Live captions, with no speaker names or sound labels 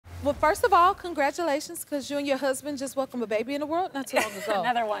Well, first of all, congratulations, because you and your husband just welcomed a baby in the world not too long ago.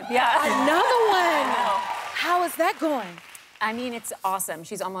 Another one, yeah. Another one. How is that going? I mean, it's awesome.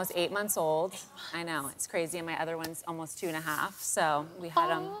 She's almost 8 months old. I know, it's crazy. And my other one's almost 2.5. So we had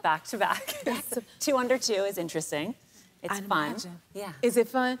them back to back. 2 under 2 is interesting. It's fun. Imagine. Yeah. Is it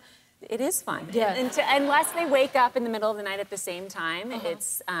fun? It is fun. Yeah. And unless they wake up in the middle of the night at the same time,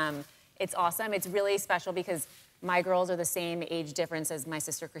 it's awesome. It's really special because my girls are the same age difference as my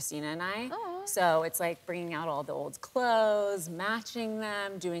sister Christina and I. Aww. So it's like bringing out all the old clothes, matching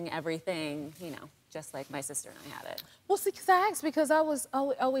them, doing everything, you know, just like my sister and I had it. Well, see, because I asked because I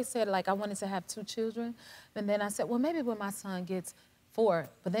always said, like, I wanted to have 2 children. And then I said, well, maybe when my son gets 4,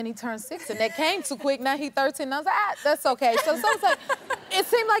 but then he turned 6, and that came too quick. Now he's 13, and I was like, that's okay. So it's like, it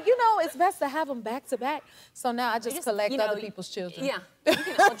seemed like, you know, it's best to have them back to back. So now I just collect other people's children. Yeah,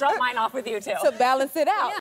 I'll drop mine off with you, too. To balance it out. Yeah.